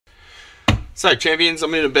So, champions,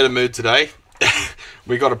 I'm in a better mood today.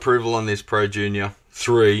 We got approval on this Pro Junior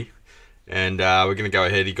 3, and we're going to go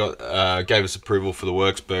ahead. He gave us approval for the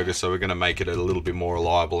Works Burger, so we're going to make it a little bit more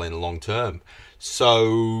reliable in the long term.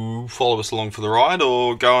 So, follow us along for the ride,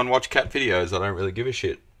 or go and watch cat videos. I don't really give a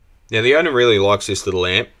shit. Now, the owner really likes this little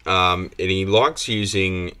amp, and he likes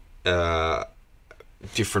using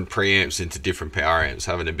different preamps into different power amps,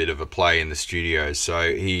 having a bit of a play in the studio.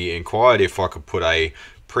 So he inquired if I could put a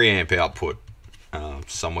preamp output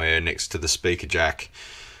somewhere next to the speaker jack.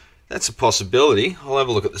 That's a possibility. I'll have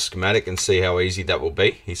a look at the schematic and see how easy that will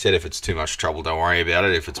be. He said if it's too much trouble, don't worry about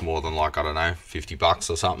it. If it's more than, like, I don't know, $50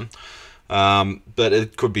 or something. But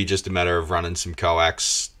it could be just a matter of running some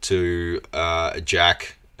coax to a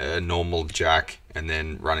jack, a normal jack, and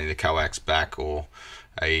then running the coax back, or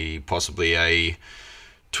possibly a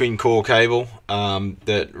twin core cable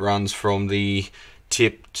that runs from the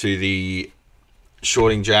tip to the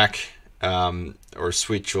shorting jack, or a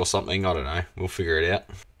switch or something. I don't know. We'll figure it out.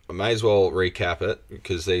 I may as well recap it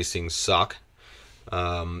because these things suck.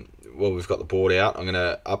 Well, we've got the board out. I'm going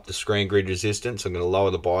to up the screen grid resistance. I'm going to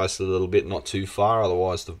lower the bias a little bit, not too far,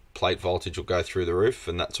 otherwise the plate voltage will go through the roof,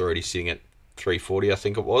 and that's already sitting at 340, I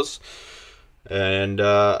think it was. And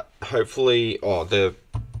hopefully, the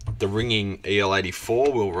ringing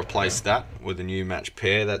EL84 will replace that with a new match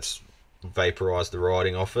pair. That's vaporized the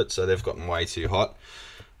riding off it, so they've gotten way too hot.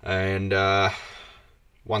 And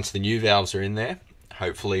once the new valves are in there,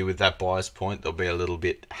 hopefully with that bias point, they'll be a little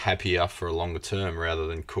bit happier for a longer term rather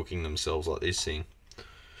than cooking themselves like this thing.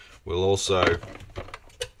 We'll also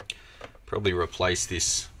probably replace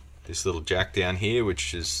this little jack down here,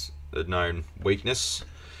 which is a known weakness.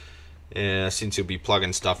 Since he'll be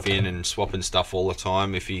plugging stuff in and swapping stuff all the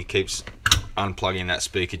time, if he keeps unplugging that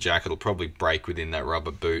speaker jack, it'll probably break within that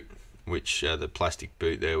rubber boot, which the plastic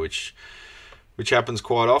boot there, which happens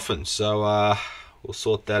quite often. So we'll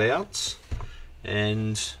sort that out,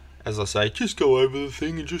 and as I say, just go over the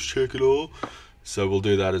thing and just check it all. So we'll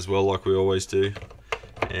do that as well, like we always do.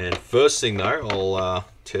 And first thing though, I'll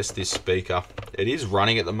test this speaker. It is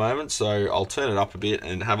running at the moment, so I'll turn it up a bit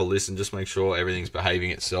and have a listen, just make sure everything's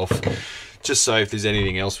behaving itself, just so if there's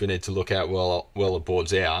anything else we need to look at while the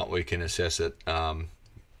board's out, we can assess it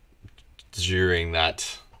during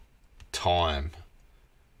that time.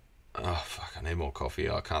 Oh fuck, I need more coffee.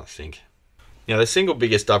 I can't think. Now, the single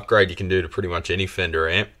biggest upgrade you can do to pretty much any Fender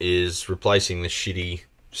amp is replacing the shitty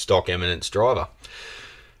stock Eminence driver.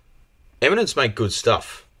 Eminence make good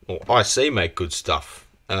stuff. Well, IC make good stuff.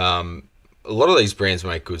 A lot of these brands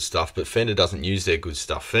make good stuff, but Fender doesn't use their good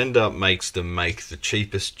stuff. Fender makes them make the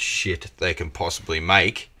cheapest shit they can possibly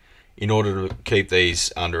make in order to keep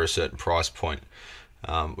these under a certain price point,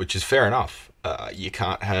 which is fair enough. You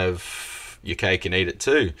can't have your cake and eat it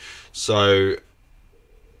too. So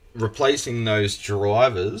replacing those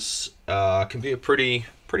drivers can be a pretty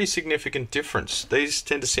significant difference. These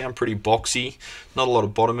tend to sound pretty boxy, not a lot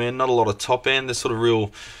of bottom end, not a lot of top end. They're sort of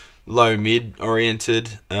real low mid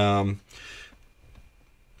oriented. I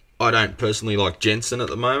don't personally like Jensen at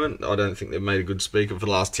the moment. I don't think they've made a good speaker for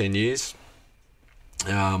the last 10 years.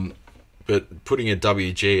 But putting a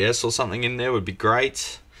WGS or something in there would be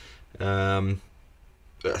great. Any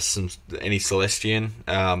Celestian.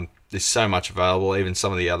 There's so much available. Even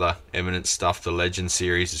some of the other Eminence stuff, the Legend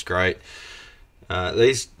series is great.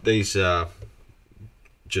 These are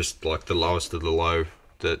just like the lowest of the low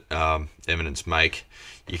that Eminence make.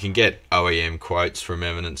 You can get OEM quotes from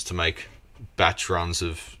Eminence to make batch runs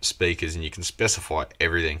of speakers, and you can specify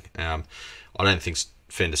everything. I don't think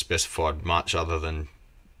Fender specified much other than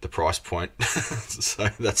the price point. So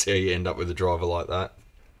that's how you end up with a driver like that.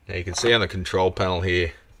 Now you can see on the control panel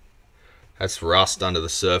here, that's rust under the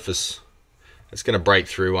surface. It's going to break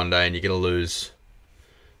through one day and you're going to lose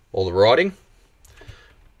all the writing.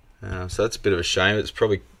 So that's a bit of a shame. It's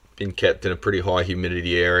probably been kept in a pretty high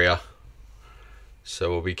humidity area, so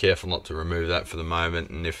we'll be careful not to remove that for the moment.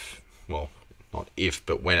 And not if,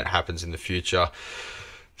 but when it happens in the future,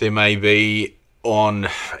 there may be on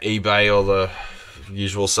eBay or the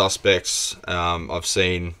usual suspects. I've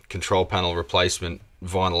seen control panel replacement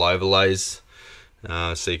vinyl overlays,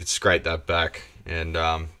 so you could scrape that back and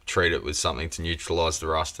treat it with something to neutralize the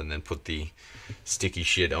rust, and then put the sticky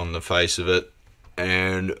shit on the face of it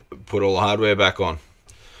and put all the hardware back on.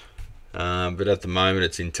 But at the moment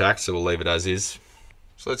it's intact, so we'll leave it as is.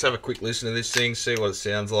 So let's have a quick listen to this thing, see what it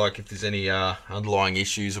sounds like, if there's any underlying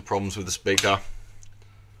issues or problems with the speaker.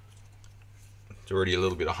 There's already a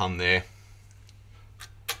little bit of hum there,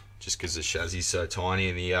 just because the chassis is so tiny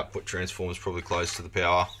and the output transformer is probably close to the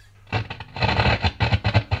power.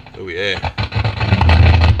 Oh yeah.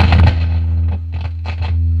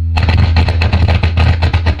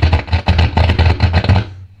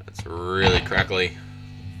 crackly.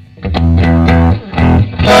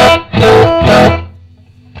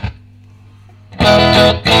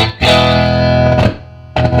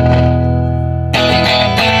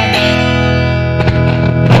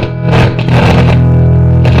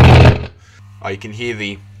 Oh, you can hear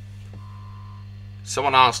the...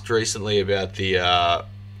 Someone asked recently about the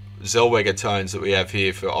Zellweger tones that we have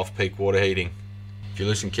here for off-peak water heating. If you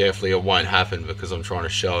listen carefully, it won't happen because I'm trying to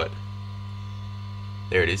show it.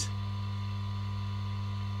 There it is.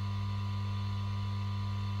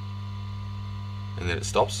 And then it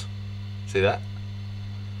stops. See that?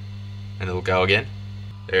 And it'll go again.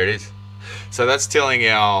 There it is. So that's telling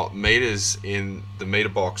our meters in the meter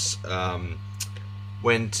box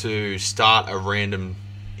when to start a random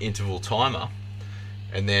interval timer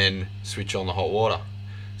and then switch on the hot water.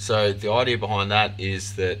 So the idea behind that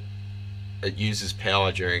is that it uses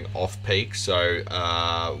power during off-peak, so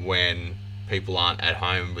when people aren't at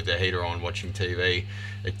home with their heater on watching TV,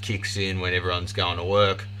 it kicks in when everyone's going to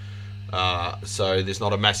work. So there's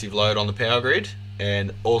not a massive load on the power grid,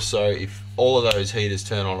 and also if all of those heaters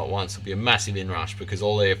turn on at once, there'll be a massive inrush because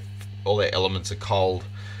all their elements are cold,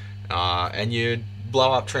 and you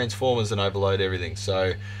blow up transformers and overload everything.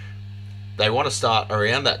 So they want to start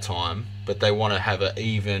around that time, but they want to have an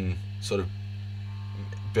even sort of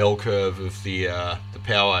bell curve of the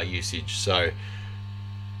power usage. So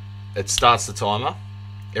it starts the timer.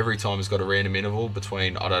 Every time it's got a random interval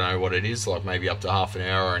between, I don't know what it is, like maybe up to half an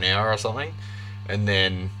hour or an hour or something, and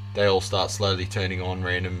then they all start slowly turning on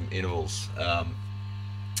random intervals,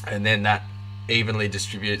 and then that evenly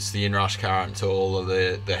distributes the inrush current to all of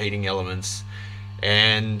the heating elements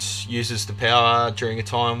and uses the power during a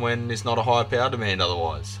time when there's not a high power demand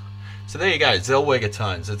otherwise. So there you go, Zellweger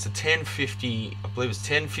tones. It's a 1050, I believe it's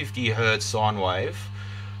 1050 hertz sine wave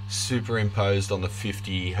superimposed on the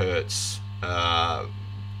 50 hertz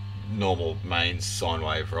normal mains sine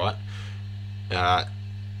wave, right?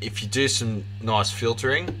 If you do some nice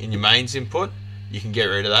filtering in your mains input, you can get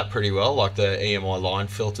rid of that pretty well, like the EMI line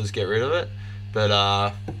filters get rid of it,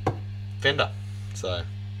 but Fender. So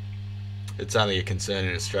it's only a concern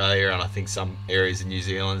in Australia and I think some areas in New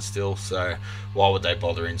Zealand still, so why would they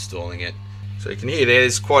bother installing it? So you can hear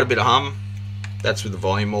there's quite a bit of hum. That's with the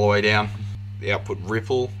volume all the way down. The output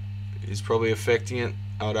ripple is probably affecting it.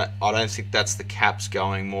 I don't think that's the caps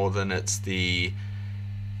going more than it's the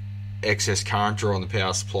excess current draw on the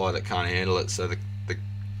power supply that can't handle it. So the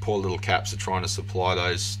poor little caps are trying to supply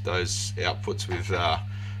those outputs with a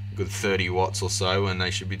good 30 watts or so, and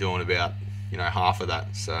they should be doing about, you know, half of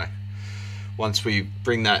that. So once we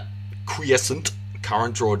bring that quiescent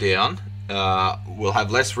current draw down, we'll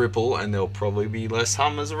have less ripple and there'll probably be less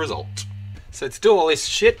hum as a result. So to do all this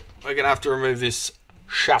shit, we're gonna have to remove this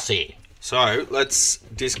chassis. So let's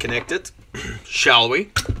disconnect it, shall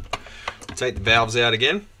we? Take the valves out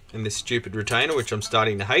again in this stupid retainer, which I'm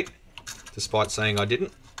starting to hate, despite saying I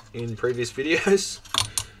didn't in previous videos.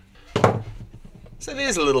 So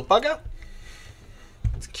there's a little bugger.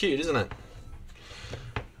 It's cute, isn't it?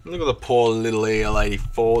 Look at the poor little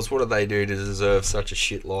EL84s. What do they do to deserve such a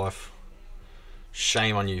shit life?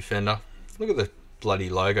 Shame on you, Fender. Look at the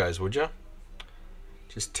bloody logos, would you?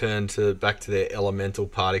 Just turn back to their elemental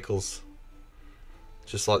particles.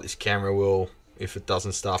 Just like this camera will if it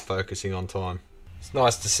doesn't start focusing on time. It's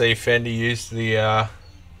nice to see Fender use the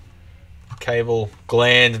cable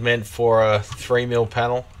gland meant for a 3mm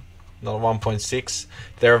panel, not a 1.6.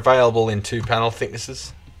 They're available in 2 panel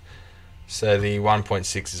thicknesses. So the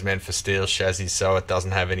 1.6 is meant for steel chassis, so it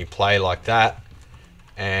doesn't have any play like that.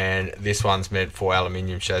 And this one's meant for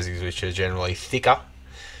aluminium chassis, which are generally thicker,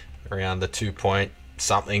 around the 2 point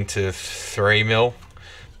something to 3mm.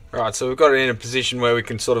 Right, so we've got it in a position where we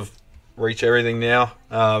can sort of reach everything now.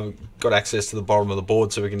 Got access to the bottom of the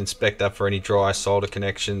board so we can inspect that for any dry solder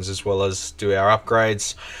connections as well as do our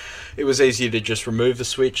upgrades. It was easier to just remove the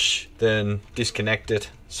switch than disconnect it,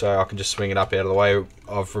 so I can just swing it up out of the way.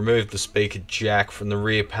 I've removed the speaker jack from the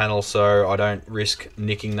rear panel so I don't risk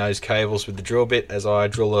nicking those cables with the drill bit as I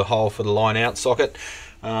drill a hole for the line out socket.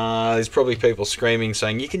 There's probably people screaming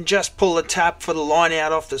saying you can just pull the tap for the line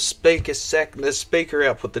out off the speaker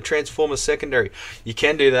output, the transformer secondary. You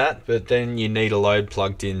can do that, but then you need a load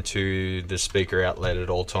plugged into the speaker outlet at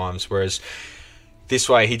all times, whereas this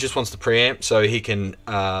way he just wants the preamp so he can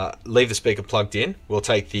leave the speaker plugged in. We'll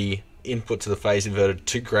take the input to the phase inverter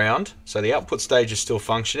to ground, so the output stage is still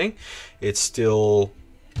functioning, it's still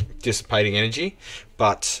dissipating energy,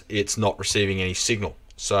 but it's not receiving any signal.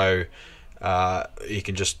 So you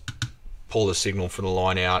can just pull the signal from the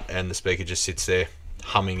line out and the speaker just sits there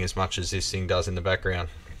humming as much as this thing does in the background.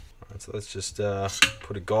 Right, so let's just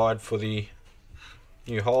put a guide for the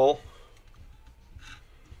new hole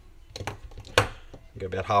Go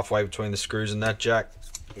about halfway between the screws and that jack,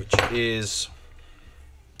 which is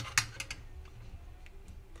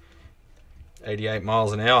 88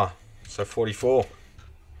 miles an hour, so 44.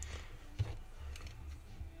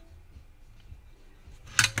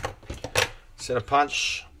 Center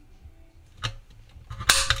punch,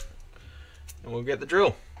 and we'll get the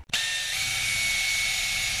drill.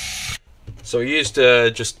 So we used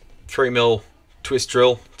just 3mm twist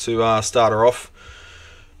drill to start her off,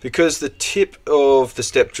 because the tip of the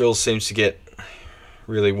step drill seems to get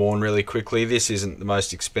really worn really quickly. This isn't the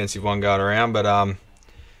most expensive one going around, but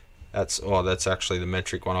that's actually the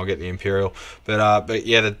metric one. I'll get the imperial, but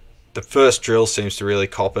yeah, the first drill seems to really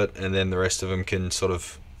cop it, and then the rest of them can sort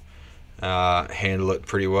of handle it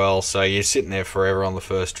pretty well. So you're sitting there forever on the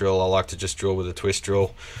first drill. I like to just drill with a twist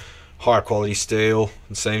drill, high quality steel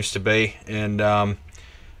it seems to be, and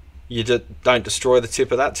you just don't destroy the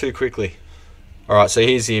tip of that too quickly. Alright, so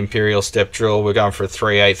here's the imperial step drill. We're going for a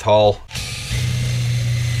 3/8 hole.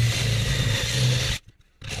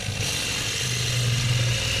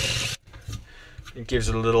 It gives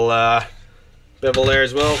it a little bevel there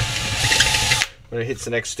as well. When it hits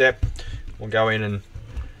the next step, we'll go in and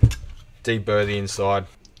deburr the inside.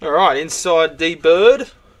 Alright, inside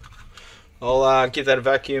deburred. I'll give that a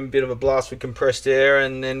vacuum, bit of a blast with compressed air,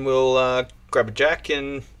 and then we'll grab a jack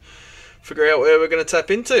and figure out where we're going to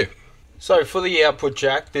tap into. So for the output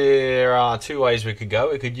jack, there are two ways we could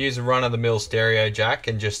go. We could use a run-of-the-mill stereo jack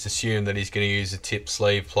and just assume that he's going to use a tip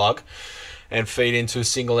sleeve plug and feed into a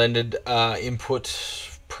single-ended input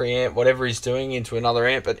preamp, whatever he's doing, into another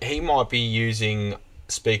amp. But he might be using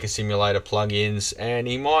speaker simulator plugins, and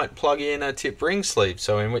he might plug in a tip ring sleeve,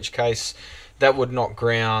 so in which case that would not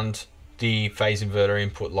ground the phase inverter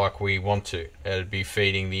input like we want to. It'd be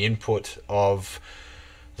feeding the input of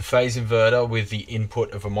the phase inverter with the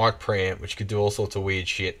input of a mic preamp, which could do all sorts of weird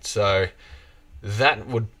shit. So that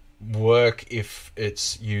would work if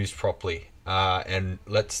it's used properly, and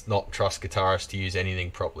let's not trust guitarists to use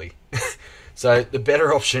anything properly. So the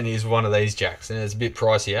better option is one of these jacks, and it's a bit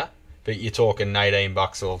pricier, but you're talking 18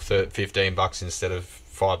 bucks or 15 bucks instead of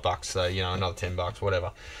 $5, so you know, another 10 bucks,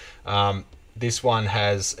 whatever. This one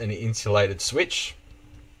has an insulated switch,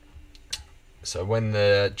 so when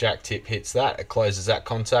the jack tip hits that, it closes that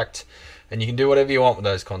contact, and you can do whatever you want with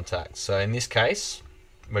those contacts. So in this case,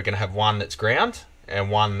 we're going to have one that's ground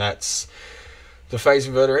and one that's the phase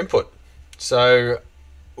inverter input. So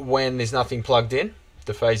when there's nothing plugged in,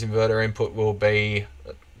 the phase inverter input will be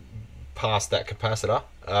past that capacitor,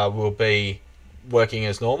 will be working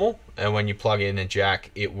as normal, and when you plug in a jack,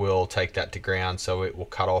 it will take that to ground, so it will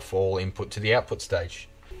cut off all input to the output stage.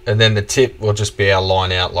 And then the tip will just be our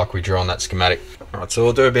line out like we drew on that schematic. Alright, so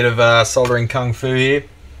we'll do a bit of soldering kung fu here.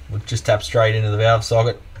 We'll just tap straight into the valve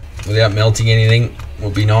socket without melting anything, will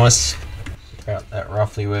be nice. About that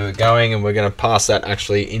roughly where we're going, and we're going to pass that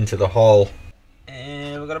actually into the hole.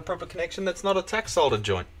 And we've got a proper connection that's not a tack solder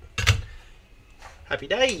joint. Happy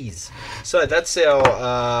days! So that's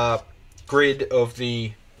our grid of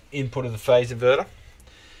the input of the phase inverter.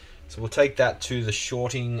 So we'll take that to the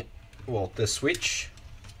shorting, well, the switch.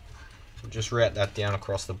 We'll just route that down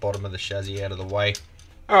across the bottom of the chassis out of the way.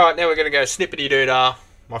 Alright, now we're going to go snippety-doo-dah.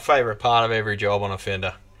 My favourite part of every job on a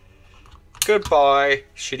Fender. Goodbye,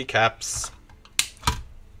 shitty caps.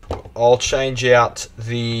 I'll change out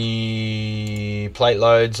the plate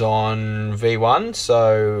loads on V1,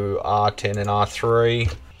 so R10 and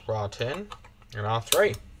R3, R10 and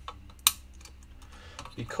R3.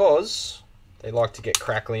 Because they like to get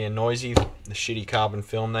crackly and noisy, the shitty carbon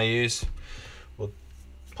film they use. We'll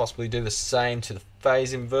possibly do the same to the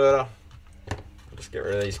phase inverter. I'll just get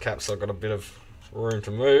rid of these caps so I've got a bit of room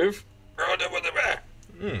to move.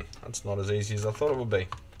 That's not as easy as I thought it would be.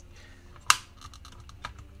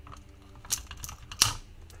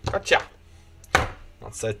 Gotcha.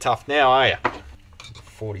 Not so tough now, are you?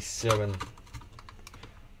 47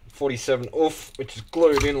 oof, which is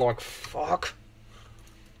glued in like fuck.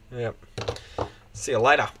 Yep. See you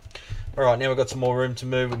later. Alright, now we've got some more room to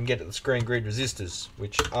move. We can get to the screen grid resistors,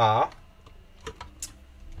 which are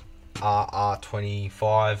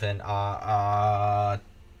RR25 and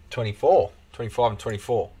RR24. 25 and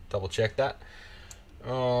 24. Double check that.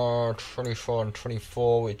 24 and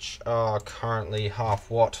 24, which are currently half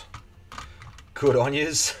watt. Good on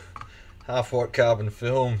yous. Half watt carbon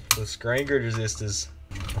film for screen grid resistors.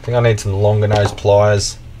 I think I need some longer nose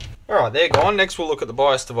pliers. Alright, they're gone. Next we'll look at the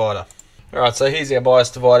bias divider. Alright, so here's our bias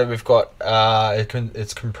divider. We've got,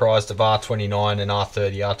 it's comprised of R29 and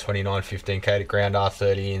R30. R29 15k to ground,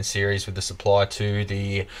 R30 in series with the supply to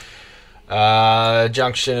the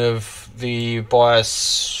junction of the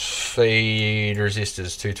bias feed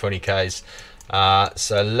resistors, 220Ks.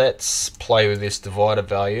 So let's play with this divider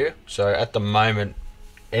value. So at the moment,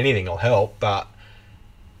 anything will help, but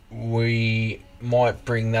we might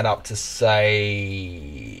bring that up to say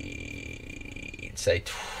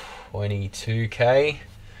 22k.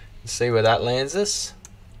 See where that lands us.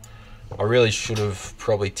 I really should have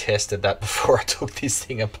probably tested that before I took this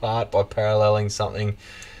thing apart by paralleling something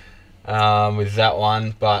with that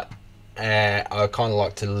one, but I kind of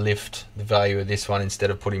like to lift the value of this one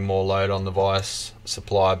instead of putting more load on the bias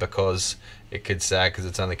supply, because it could sag because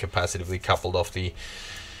it's only capacitively coupled off the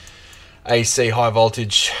AC high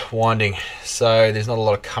voltage winding, so there's not a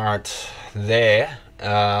lot of current there.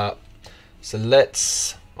 So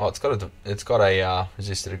let's, it's got a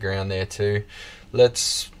resistor to ground there too.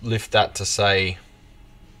 Let's lift that to say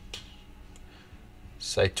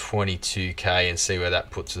 22k and see where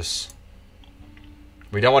that puts us.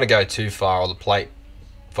 We don't want to go too far or the plate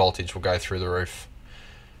voltage will go through the roof.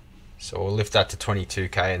 So we'll lift that to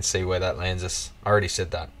 22k and see where that lands us. I already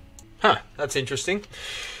said that. Huh, that's interesting.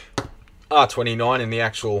 R29 in the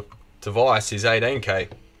actual device is 18k.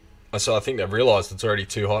 So I think they've realised it's already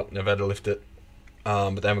too hot and they've had to lift it.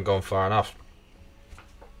 But they haven't gone far enough.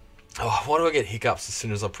 Oh, why do I get hiccups as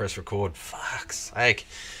soon as I press record? Fuck's sake.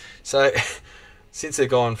 So, since they've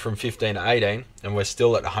gone from 15 to 18, and we're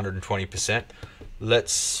still at 120%,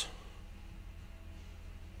 let's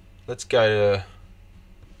go to,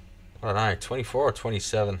 I don't know, 24 or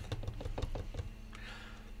 27.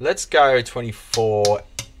 Let's go 24.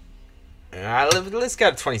 Let's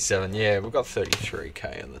go to 27. Yeah, we've got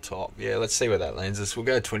 33k on the top. Yeah, let's see where that lands us. We'll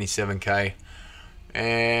go 27k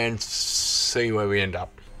and see where we end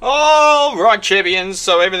up. All right, champions.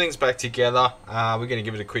 So everything's back together. We're going to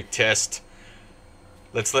give it a quick test.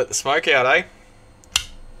 Let's let the smoke out, eh?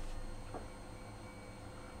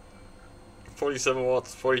 47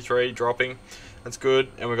 watts, 43 dropping. That's good.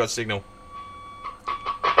 And we've got signal.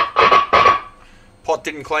 Pot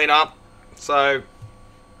didn't clean up, so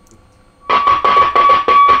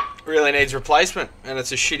really needs replacement. And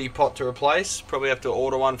it's a shitty pot to replace. Probably have to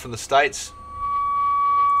order one from the States.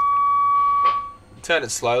 Turn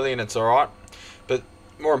it slowly and it's alright, but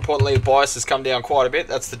more importantly the bias has come down quite a bit.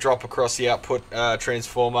 That's the drop across the output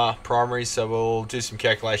transformer primary, so we'll do some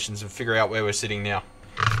calculations and figure out where we're sitting now.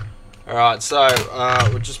 Alright, so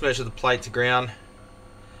we'll just measure the plate to ground.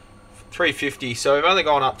 350, so we've only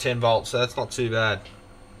gone up 10 volts, so that's not too bad.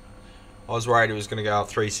 I was worried it was going to go up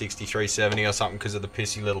 360, 370 or something because of the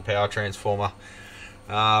pissy little power transformer,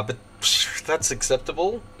 but that's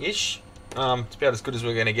acceptable-ish. It's about as good as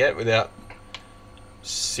we're going to get without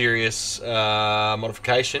serious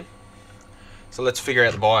modification. So let's figure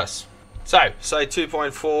out the bias. So say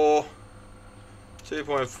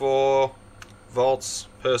 2.4 volts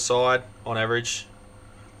per side on average.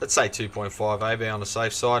 Let's say 2.5, AB on the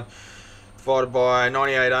safe side, divided by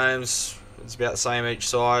 98 ohms. It's about the same each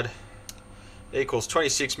side, equals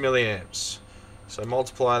 26 milliamps. So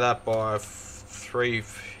multiply that by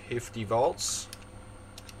 350 volts,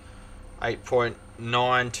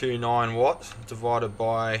 8.929 watts divided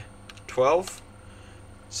by 12,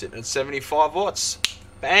 sitting at 75 watts.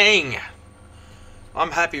 Bang!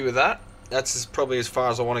 I'm happy with that. That's probably as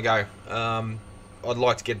far as I want to go. I'd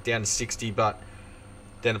like to get it down to 60, but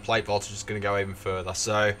then the plate voltage is going to go even further.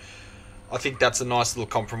 So I think that's a nice little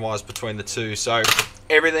compromise between the two. So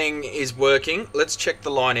everything is working. Let's check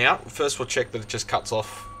the line out. First we'll check that it just cuts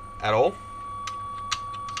off at all.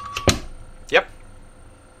 Yep.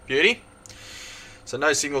 Beauty. So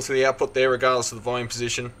no signal to the output there regardless of the volume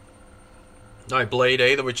position. No bleed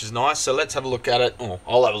either, which is nice. So let's have a look at it. Oh,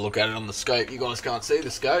 I'll have a look at it on the scope. You guys can't see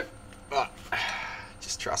the scope, but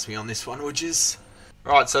just trust me on this one, would yous?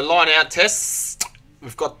 Right, so line out test.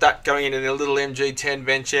 We've got that going into the little MG10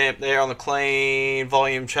 bench amp there on the clean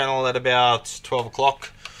volume channel at about 12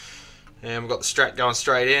 o'clock. And we've got the Strat going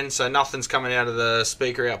straight in, so nothing's coming out of the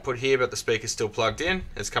speaker output here, but the speaker's still plugged in.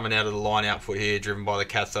 It's coming out of the line output here, driven by the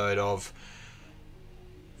cathode of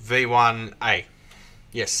V1A.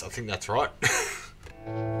 Yes, I think that's right.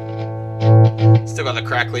 Still got the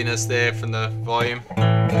crackliness there from the volume.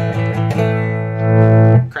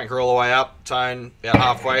 Crank her all the way up, tone about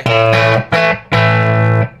halfway.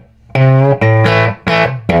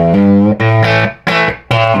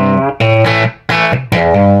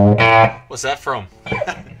 What's that from?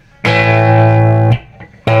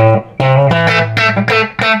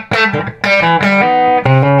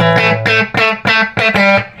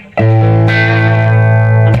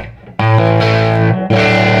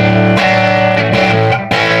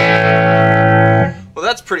 Well,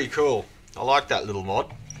 that's pretty cool. I like that little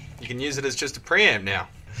mod. You can use it as just a preamp now.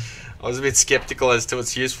 I was a bit skeptical as to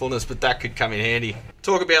its usefulness, but that could come in handy.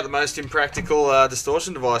 Talk about the most impractical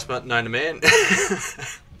distortion device known to man.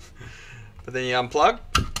 But then you unplug,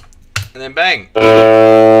 and then bang,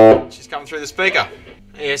 she's coming through the speaker.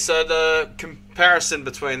 Yeah, so the comparison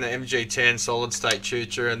between the MG10 solid state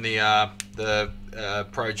tutor and the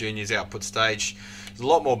Pro Junior's output stage, there's a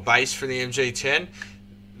lot more bass for the MG10.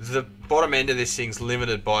 The bottom end of this thing's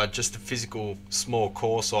limited by just the physical small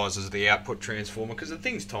core sizes of the output transformer, because the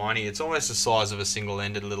thing's tiny. It's almost the size of a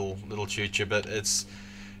single-ended little tutor, but it's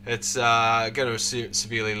going to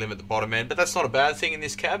severely limit the bottom end. But that's not a bad thing in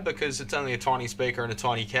this cab, because it's only a tiny speaker and a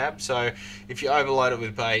tiny cab. So if you overload it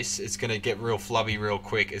with bass, it's going to get real flubby real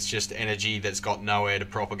quick. It's just energy that's got nowhere to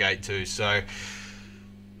propagate to. So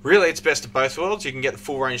really, it's best of both worlds. You can get the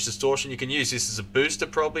full range distortion. You can use this as a booster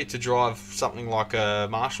probably to drive something like a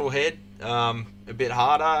Marshall head a bit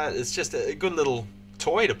harder. It's just a good little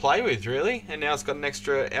toy to play with, really. And now it's got an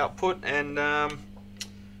extra output. And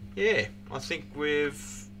yeah, I think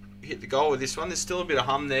we've hit the goal with this one. There's still a bit of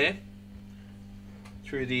hum there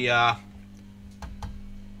through the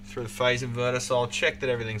phase inverter, so I'll check that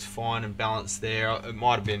everything's fine and balanced there. It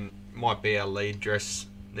might be our lead dress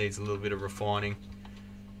needs a little bit of refining.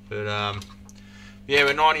 But yeah,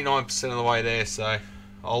 we're 99% of the way there, so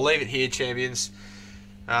I'll leave it here, champions.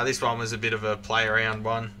 This one was a bit of a play around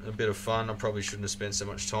one, a bit of fun. I probably shouldn't have spent so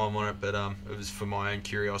much time on it, but it was for my own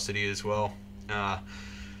curiosity as well.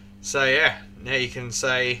 So yeah, now you can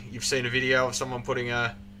say you've seen a video of someone putting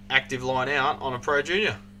a active line out on a Pro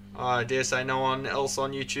Junior. I dare say no one else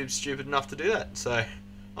on YouTube's stupid enough to do that, so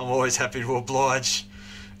I'm always happy to oblige.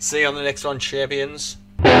 See you on the next one, champions.